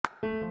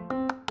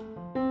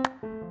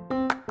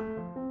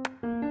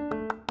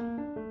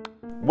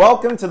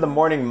Welcome to the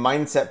Morning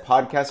Mindset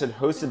Podcast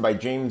hosted by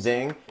James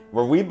Zhang,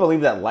 where we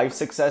believe that life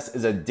success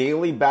is a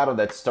daily battle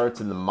that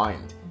starts in the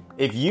mind.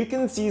 If you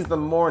can seize the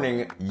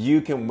morning, you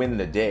can win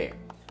the day.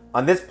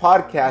 On this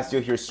podcast,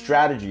 you'll hear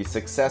strategies,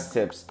 success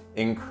tips,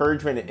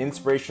 encouragement, and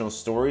inspirational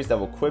stories that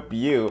will equip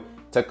you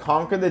to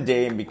conquer the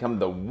day and become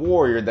the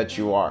warrior that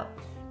you are.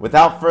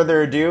 Without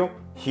further ado,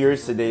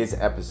 here's today's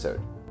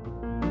episode.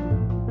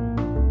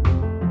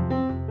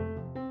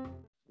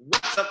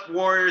 What's up,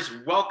 warriors?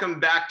 Welcome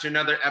back to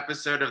another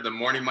episode of the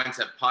Morning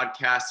Mindset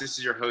Podcast. This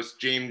is your host,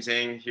 James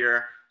Zhang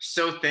here.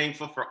 So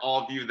thankful for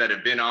all of you that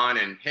have been on.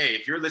 And hey,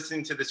 if you're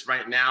listening to this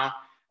right now,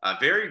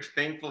 very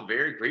thankful,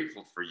 very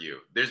grateful for you.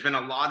 There's been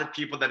a lot of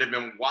people that have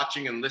been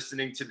watching and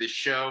listening to this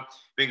show,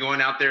 been going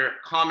out there,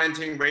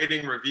 commenting,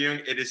 rating, reviewing.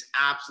 It is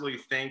absolutely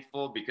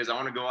thankful because I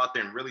want to go out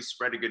there and really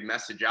spread a good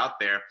message out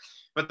there.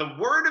 But the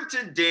word of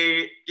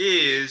today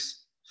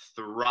is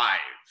thrive.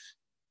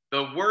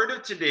 The word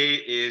of today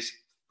is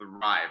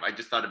thrive. I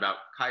just thought about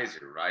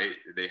Kaiser, right?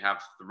 They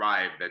have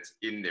thrive that's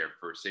in there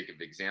for sake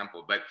of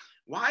example. But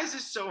why is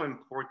this so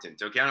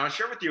important? Okay, and I'll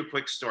share with you a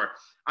quick story.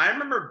 I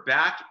remember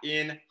back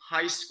in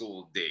high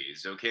school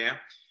days, okay,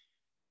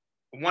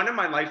 one of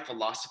my life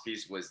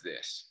philosophies was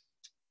this.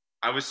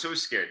 I was so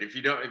scared. If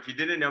you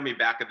didn't know me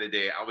back in the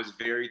day, I was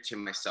very to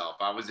myself.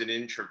 I was an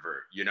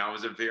introvert, I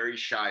was a very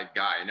shy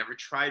guy. I never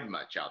tried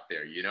much out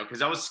there,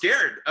 because I was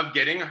scared of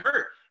getting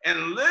hurt.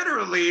 And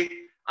literally,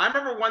 I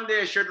remember one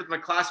day I shared with my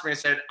classmate, I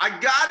said, I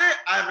got it.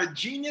 I have a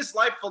genius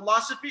life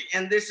philosophy,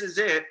 and this is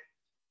it.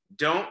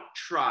 Don't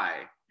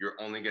try. You're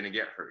only going to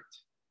get hurt.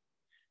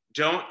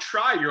 Don't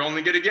try. You're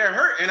only going to get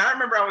hurt. And I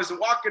remember I was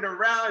walking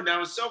around and I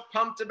was so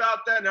pumped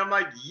about that. And I'm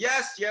like,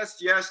 yes, yes,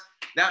 yes.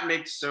 That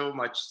makes so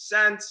much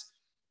sense.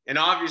 And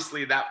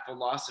obviously that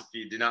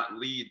philosophy did not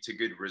lead to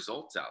good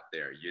results out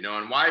there,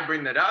 and why I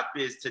bring that up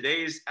is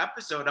today's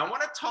episode. I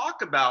want to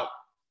talk about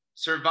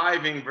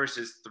surviving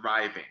versus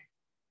thriving.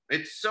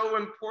 It's so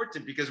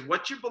important because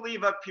what you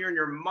believe up here in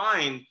your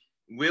mind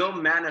will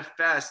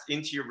manifest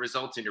into your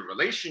results in your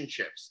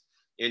relationships,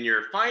 in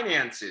your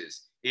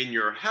finances, in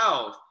your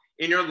health,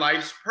 in your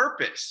life's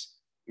purpose,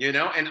 and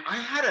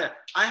I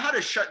had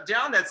to shut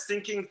down that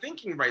stinking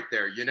thinking right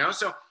there,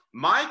 So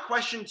my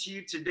question to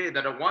you today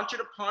that I want you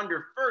to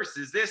ponder first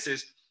is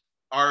this: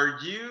 are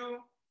you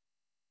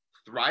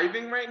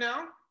thriving right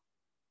now?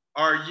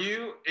 Are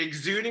you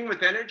exuding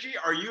with energy?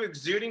 Are you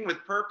exuding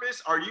with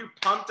purpose? Are you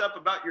pumped up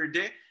about your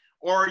day?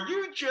 Or are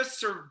you just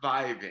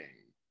surviving?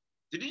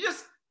 Did you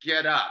just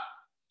get up?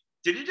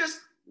 Did you just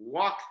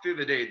walk through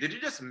the day? Did you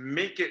just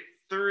make it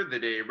through the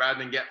day rather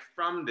than get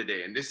from the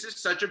day? And this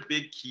is such a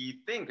big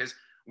key thing because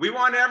we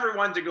want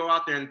everyone to go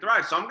out there and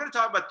thrive. So I'm going to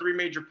talk about 3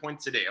 major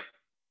points today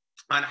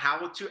on how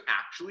to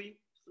actually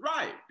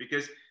thrive,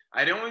 because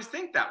I don't always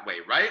think that way,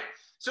 right?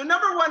 So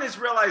number 1 is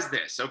realize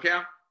this, okay?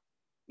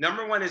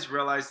 Number 1 is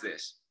realize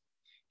this,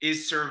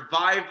 is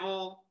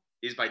survival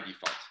is by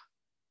default.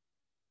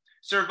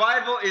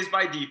 Survival is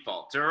by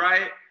default, all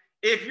right?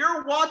 If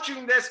you're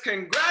watching this,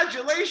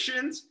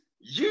 congratulations,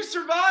 you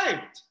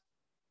survived.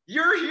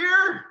 You're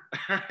here.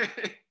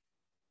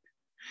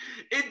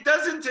 It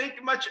doesn't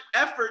take much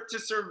effort to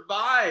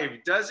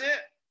survive, does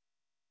it?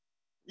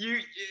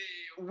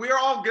 We're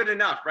all good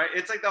enough, right?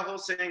 It's like the whole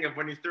saying of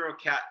when you throw a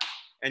cat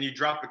and you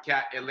drop a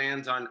cat, it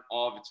lands on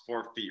all of its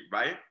 4 feet,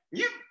 right?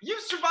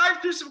 You've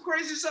survived through some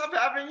crazy stuff,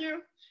 haven't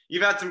you?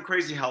 You've had some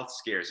crazy health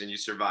scares and you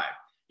survived.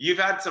 You've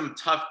had some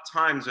tough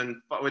times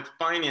with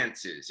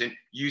finances and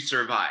you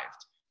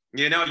survived.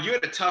 You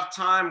had a tough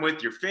time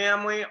with your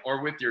family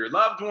or with your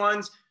loved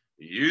ones.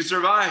 You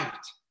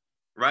survived,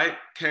 right?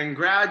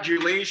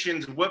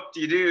 Congratulations,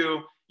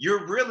 whoop-de-doo.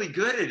 You're really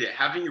good at it.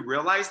 Haven't you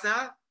realized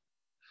that?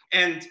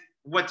 And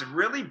what's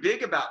really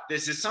big about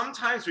this is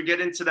sometimes we get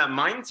into that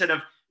mindset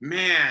of,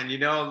 man,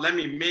 let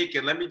me make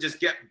it. Let me just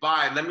get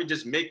by. Let me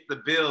just make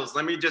the bills.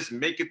 Let me just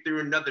make it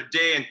through another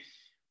day. And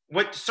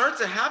what starts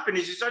to happen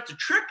is you start to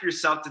trick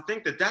yourself to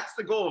think that that's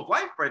the goal of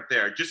life right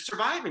there. Just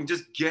surviving,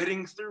 just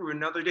getting through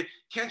another day.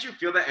 Can't you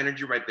feel that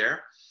energy right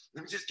there?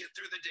 Let me just get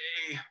through the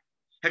day.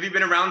 Have you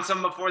been around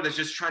someone before that's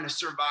just trying to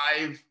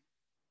survive,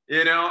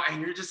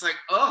 and you're just like,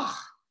 oh,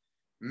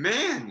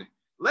 man,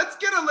 let's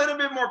get a little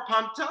bit more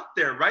pumped up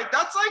there, right?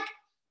 That's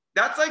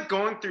like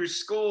going through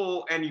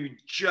school and you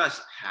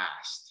just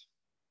passed.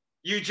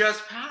 You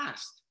just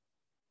passed.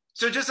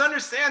 So just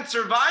understand,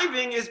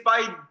 surviving is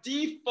by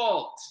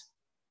default.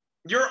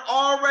 You're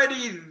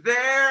already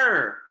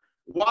there.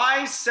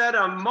 Why set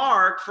a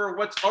mark for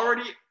what's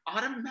already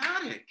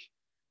automatic?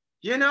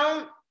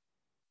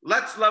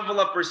 Let's level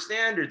up our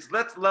standards.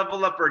 Let's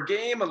level up our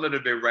game a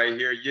little bit right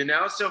here,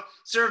 So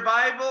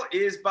survival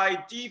is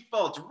by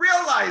default.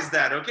 Realize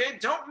that, okay?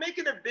 Don't make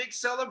it a big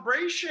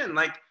celebration.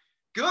 Like,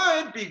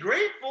 good, be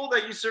grateful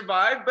that you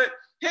survived, but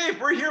hey,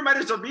 if we're here, might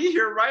as well be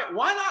here, right?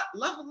 Why not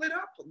level it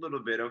up a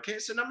little bit, okay?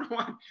 So number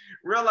 1,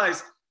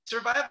 realize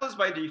survival is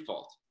by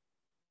default.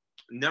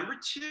 Number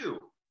 2,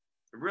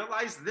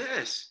 realize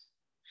this,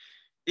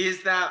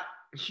 is that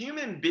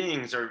human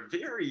beings are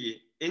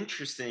very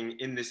interesting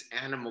in this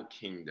animal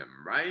kingdom,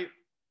 right?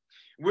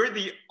 We're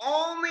the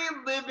only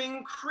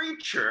living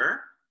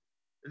creature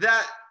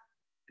that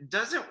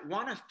doesn't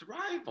want to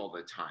thrive all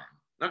the time.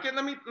 Okay,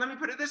 let me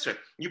put it this way.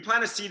 You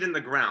plant a seed in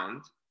the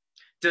ground.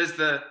 Does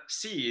the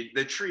seed,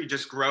 the tree,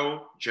 just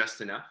grow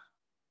just enough?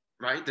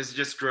 Right? Does it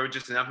just grow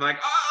just enough? I'm like,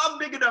 oh, I'm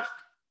big enough.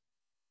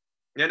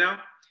 You know?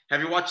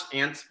 Have you watched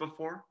ants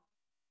before?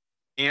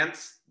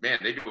 Ants, man,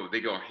 they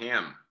go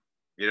ham.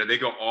 You know, they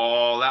go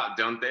all out,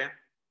 don't they?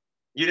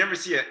 You never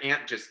see an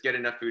ant just get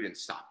enough food and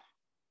stop.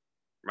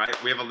 Right?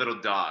 We have a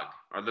little dog,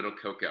 our little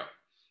Coco.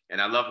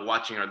 And I love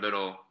watching our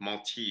little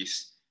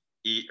Maltese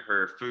eat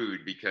her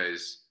food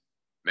because,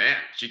 man,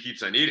 she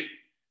keeps on eating.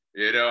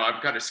 You know, I'm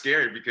kind of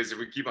scared because if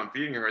we keep on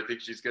feeding her, I think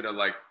she's going to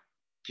like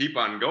keep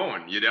on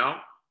going, you know?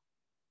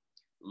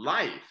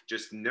 Life,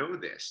 just know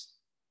this,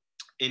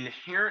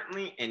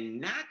 inherently and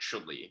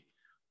naturally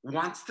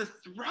wants to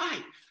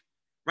thrive,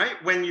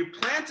 right? When you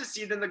plant a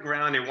seed in the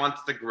ground, it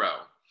wants to grow.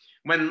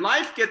 When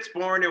life gets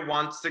born, it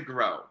wants to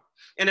grow.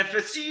 And if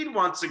a seed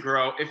wants to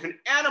grow, if an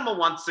animal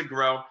wants to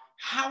grow,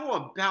 how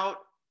about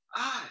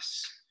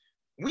us?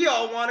 We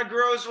all want to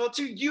grow as well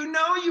too. You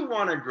know you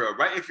want to grow,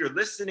 right? If you're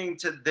listening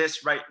to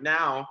this right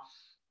now,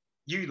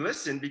 you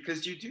listen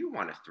because you do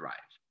want to thrive.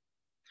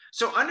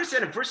 So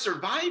understand, if we're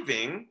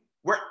surviving,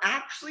 we're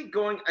actually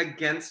going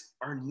against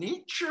our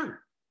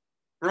nature,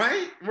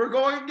 right? We're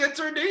going against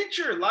our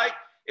nature. Like,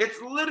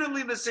 it's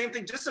literally the same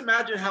thing. Just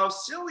imagine how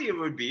silly it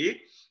would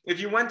be if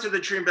you went to the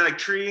tree and be like,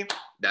 tree,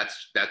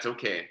 that's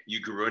okay. You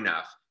grew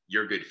enough.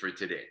 You're good for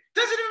today.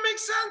 Doesn't even make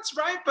sense,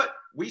 right? But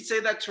we say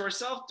that to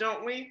ourselves,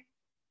 don't we?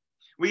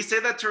 We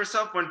say that to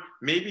ourselves when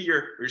maybe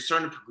you're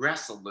starting to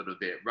progress a little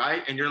bit,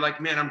 right? And you're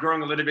like, man, I'm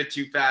growing a little bit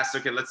too fast.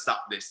 Okay, let's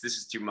stop this. This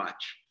is too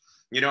much.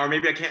 You know, or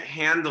maybe I can't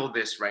handle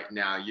this right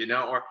now, you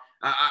know, or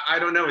I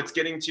don't know, it's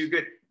getting too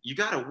good. You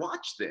got to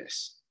watch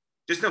this.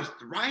 Just know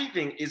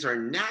thriving is our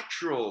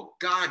natural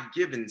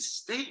God-given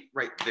state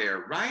right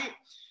there, right?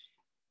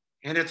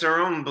 And it's our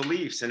own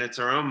beliefs and it's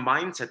our own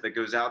mindset that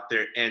goes out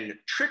there and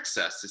tricks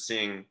us to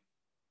saying,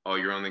 oh,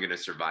 you're only going to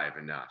survive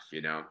enough,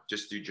 you know,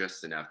 just do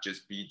just enough,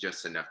 just be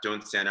just enough.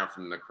 Don't stand out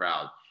from the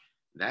crowd.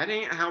 That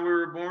ain't how we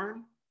were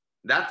born.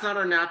 That's not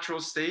our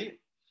natural state.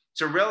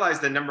 So realize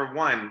that number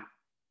one,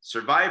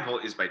 survival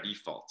is by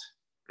default,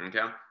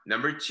 okay?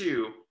 Number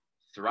two,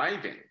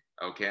 thriving,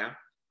 okay?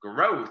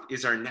 Growth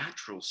is our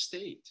natural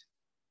state.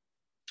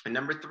 And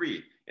number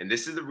three, and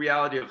this is the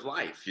reality of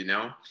life, you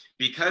know,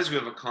 because we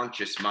have a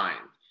conscious mind,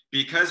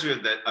 because we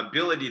have the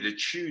ability to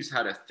choose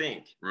how to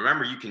think.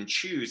 Remember, you can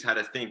choose how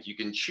to think, you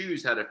can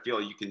choose how to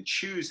feel, you can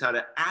choose how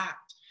to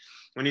act.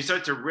 When you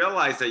start to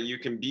realize that you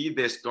can be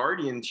this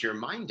guardian to your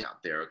mind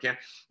out there, okay?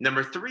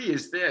 Number three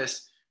is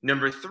this.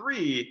 Number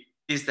three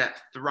is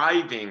that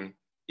thriving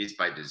is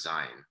by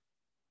design.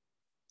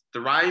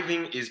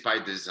 Thriving is by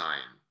design,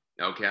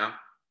 okay?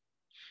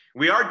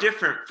 We are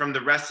different from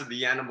the rest of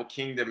the animal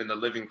kingdom and the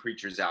living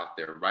creatures out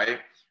there, right?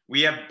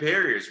 We have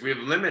barriers, we have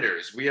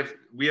limiters, we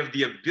have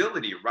the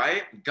ability,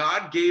 right?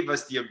 God gave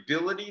us the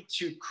ability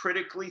to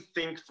critically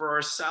think for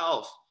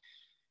ourselves.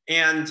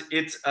 And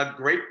it's a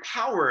great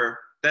power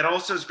that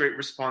also has great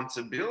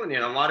responsibility.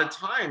 And a lot of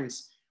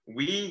times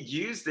we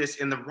use this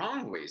in the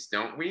wrong ways,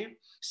 don't we?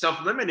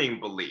 Self-limiting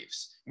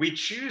beliefs. We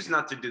choose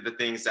not to do the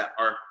things that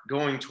are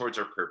going towards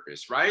our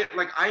purpose, right?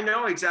 Like, I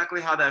know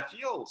exactly how that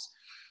feels.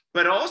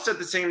 But also at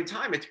the same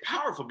time, it's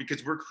powerful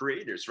because we're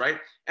creators, right?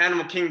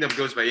 Animal kingdom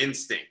goes by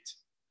instinct.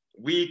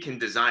 We can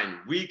design,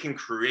 we can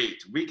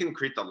create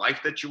the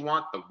life that you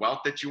want, the wealth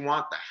that you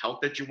want, the health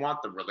that you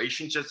want, the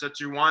relationships that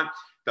you want,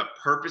 the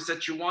purpose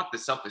that you want, the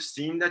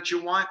self-esteem that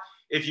you want.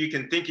 If you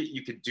can think it,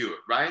 you can do it,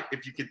 right?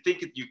 If you can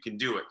think it, you can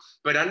do it.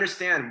 But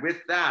understand, with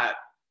that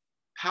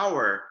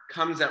power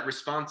comes that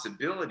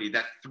responsibility,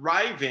 that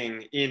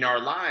thriving in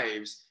our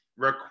lives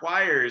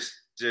requires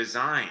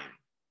design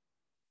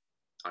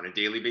on a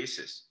daily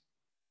basis.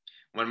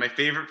 One of my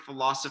favorite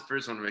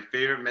philosophers, one of my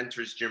favorite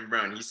mentors, Jim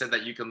Brown, he said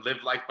that you can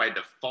live life by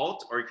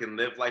default or you can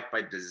live life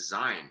by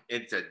design.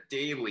 It's a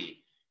daily,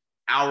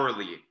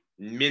 hourly,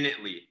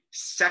 minutely,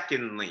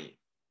 secondly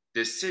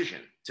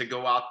decision to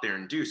go out there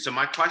and do. So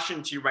my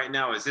question to you right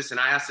now is this, and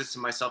I ask this to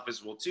myself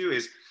as well too,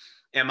 is,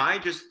 am I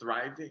just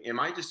thriving? Am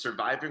I just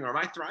surviving, or am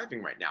I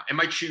thriving right now? Am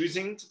I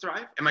choosing to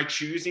thrive? Am I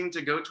choosing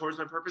to go towards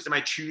my purpose? Am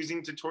I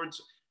choosing to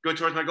go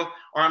towards my goal?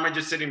 Or am I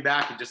just sitting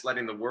back and just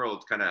letting the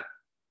world kind of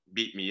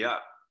beat me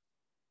up?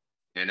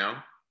 You know?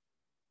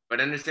 But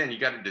understand, you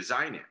got to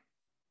design it.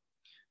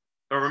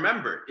 But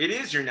remember, it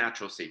is your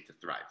natural state to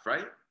thrive,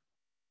 right?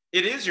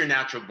 It is your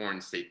natural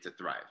born state to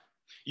thrive.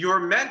 You are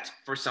meant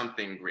for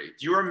something great.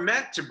 You are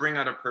meant to bring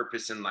out a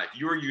purpose in life.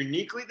 You are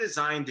uniquely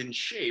designed and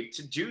shaped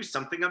to do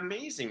something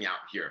amazing out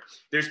here.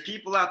 There's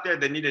people out there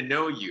that need to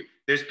know you.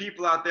 There's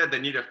people out there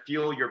that need to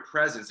feel your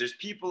presence. There's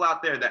people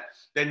out there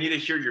that need to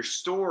hear your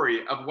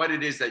story of what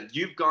it is that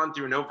you've gone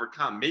through and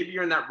overcome. Maybe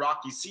you're in that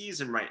rocky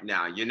season right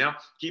now, you know?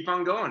 Keep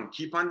on going,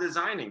 keep on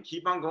designing,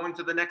 keep on going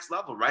to the next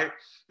level, right?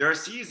 There are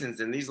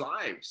seasons in these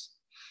lives.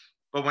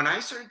 But when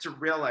I started to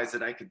realize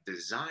that I could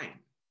design,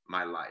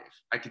 my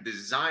life. I could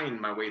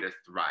design my way to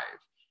thrive.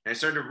 And I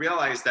started to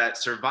realize that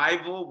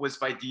survival was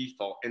by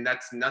default, and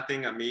that's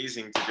nothing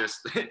amazing to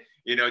just,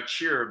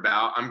 cheer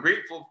about. I'm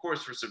grateful, of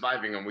course, for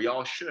surviving, and we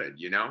all should,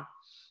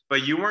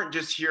 But you weren't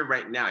just here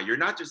right now. You're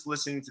not just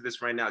listening to this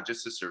right now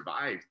just to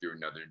survive through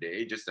another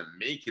day, just to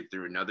make it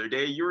through another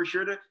day. You were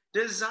here to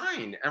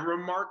design a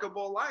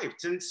remarkable life,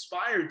 to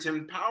inspire, to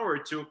empower,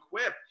 to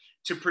equip,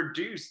 to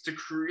produce, to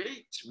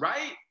create,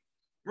 right?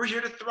 We're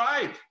here to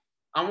thrive.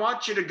 I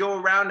want you to go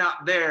around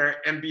out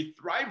there and be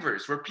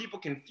thrivers, where people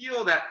can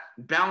feel that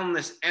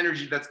boundless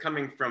energy that's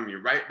coming from you,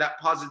 right? That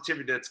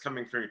positivity that's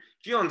coming from you.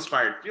 Feel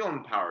inspired, feel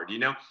empowered,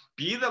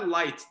 Be the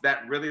light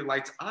that really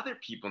lights other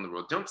people in the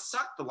world. Don't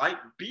suck the light,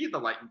 be the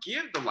light,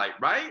 give the light,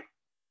 right?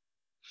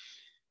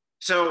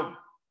 So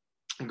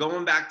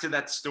going back to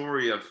that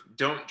story of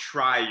don't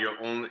try,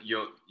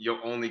 you'll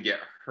only get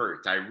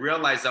hurt. I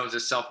realized that was a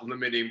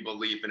self-limiting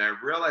belief, and I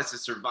realized that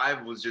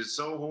survival was just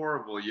so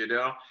horrible,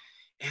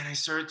 And I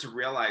started to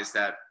realize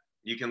that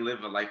you can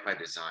live a life by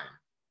design,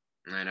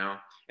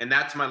 And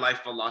that's my life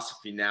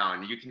philosophy now.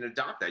 And you can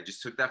adopt that. I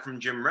just took that from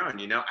Jim Rohn,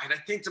 And I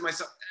think to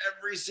myself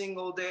every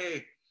single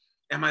day,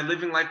 am I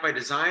living life by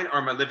design, or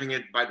am I living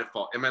it by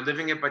default? Am I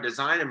living it by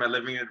design? Am I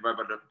living it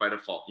by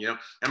default?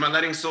 Am I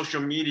letting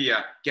social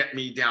media get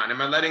me down?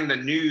 Am I letting the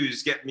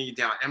news get me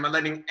down? Am I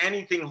letting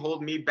anything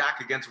hold me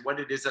back against what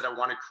it is that I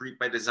want to create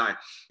by design?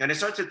 And I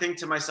start to think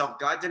to myself,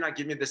 God did not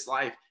give me this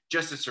life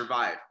just to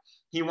survive.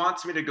 He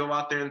wants me to go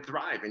out there and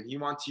thrive, and he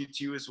wants you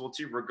to as well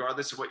too,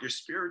 regardless of what your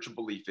spiritual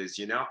belief is.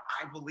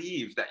 I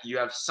believe that you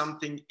have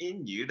something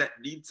in you that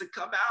needs to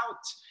come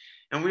out,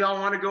 and we all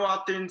want to go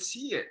out there and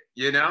see it,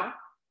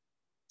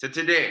 So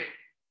today,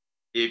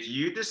 if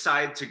you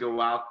decide to go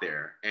out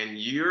there and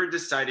you're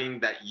deciding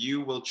that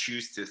you will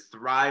choose to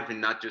thrive and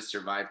not just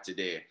survive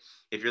today,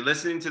 if you're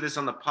listening to this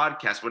on the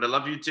podcast, what I'd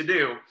love you to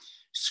do,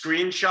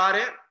 screenshot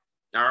it.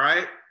 All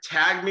right.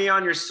 Tag me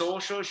on your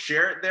social,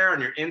 share it there on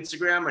your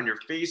Instagram, on your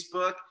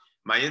Facebook.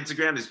 My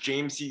Instagram is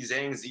James C.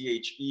 Zheng,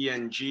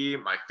 Z-H-E-N-G.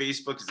 My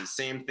Facebook is the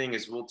same thing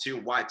as well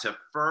too. Why? To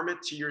affirm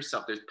it to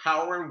yourself. There's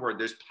power in word.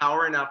 There's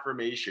power in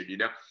affirmation,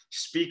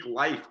 Speak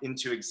life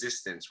into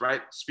existence,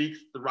 right? Speak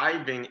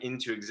thriving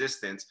into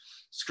existence.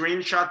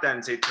 Screenshot that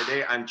and say,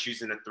 today I'm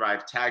choosing to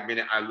thrive. Tag me in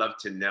it. I love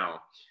to know,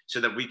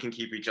 so that we can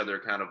keep each other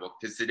accountable.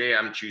 Because today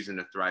I'm choosing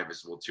to thrive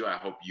as well too. I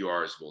hope you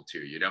are as well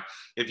too,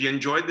 If you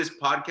enjoyed this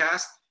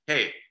podcast,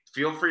 hey,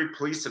 feel free,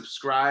 please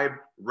subscribe,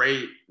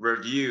 rate,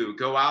 review,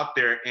 go out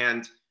there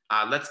and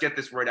let's get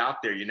this word out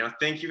there.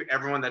 Thank you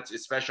everyone that's,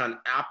 especially on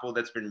Apple,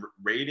 that's been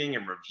rating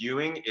and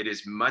reviewing. It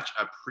is much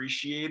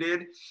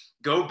appreciated.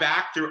 Go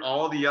back through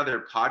all the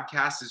other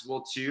podcasts as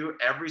well too.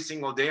 Every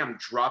single day I'm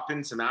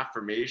dropping some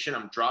affirmation.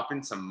 I'm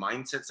dropping some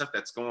mindset stuff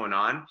that's going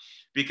on,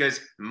 because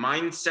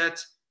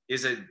mindset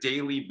is a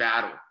daily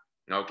battle.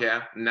 Okay.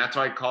 And that's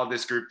why I call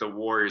this group the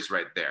Warriors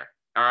right there.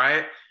 All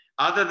right.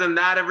 Other than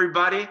that,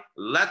 everybody,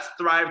 let's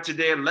thrive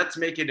today. Let's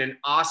make it an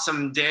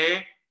awesome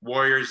day.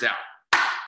 Warriors out.